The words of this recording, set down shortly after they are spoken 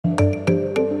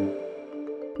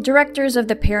Directors of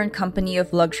the parent company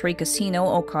of luxury casino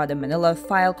Okada Manila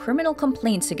filed criminal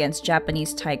complaints against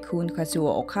Japanese tycoon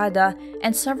Kazuo Okada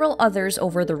and several others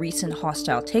over the recent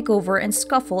hostile takeover and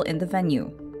scuffle in the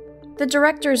venue. The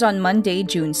directors on Monday,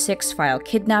 June 6, filed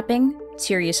kidnapping,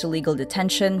 serious illegal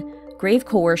detention, grave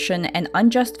coercion, and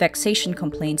unjust vexation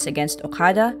complaints against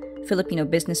Okada, Filipino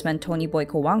businessman Tony Boy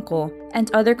Cojuangco, and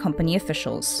other company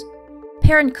officials.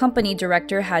 Parent company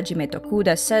director Hajime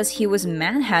Tokuda says he was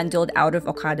manhandled out of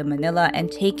Okada Manila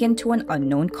and taken to an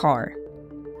unknown car.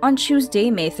 On Tuesday,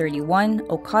 May 31,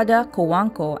 Okada,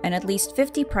 Cojuangco, and at least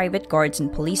 50 private guards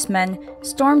and policemen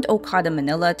stormed Okada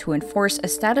Manila to enforce a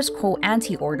status quo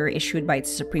ante-order issued by the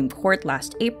Supreme Court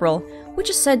last April,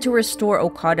 which is said to restore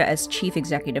Okada as chief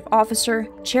executive officer,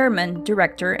 chairman,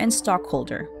 director, and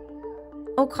stockholder.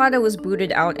 Okada was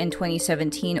booted out in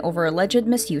 2017 over alleged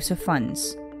misuse of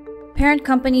funds. Parent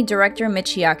company director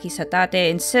Michiaki Satate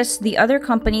insists the other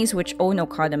companies which own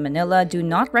Okada Manila do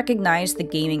not recognize the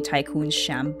gaming tycoon's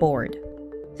sham board.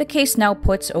 The case now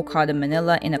puts Okada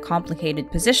Manila in a complicated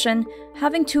position,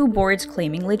 having two boards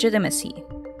claiming legitimacy.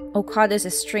 Okada's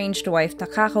estranged wife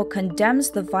Takako condemns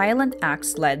the violent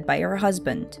acts led by her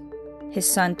husband. His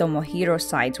son Tomohiro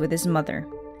sides with his mother.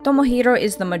 Tomohiro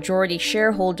is the majority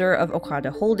shareholder of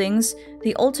Okada Holdings,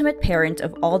 the ultimate parent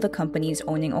of all the companies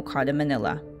owning Okada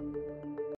Manila.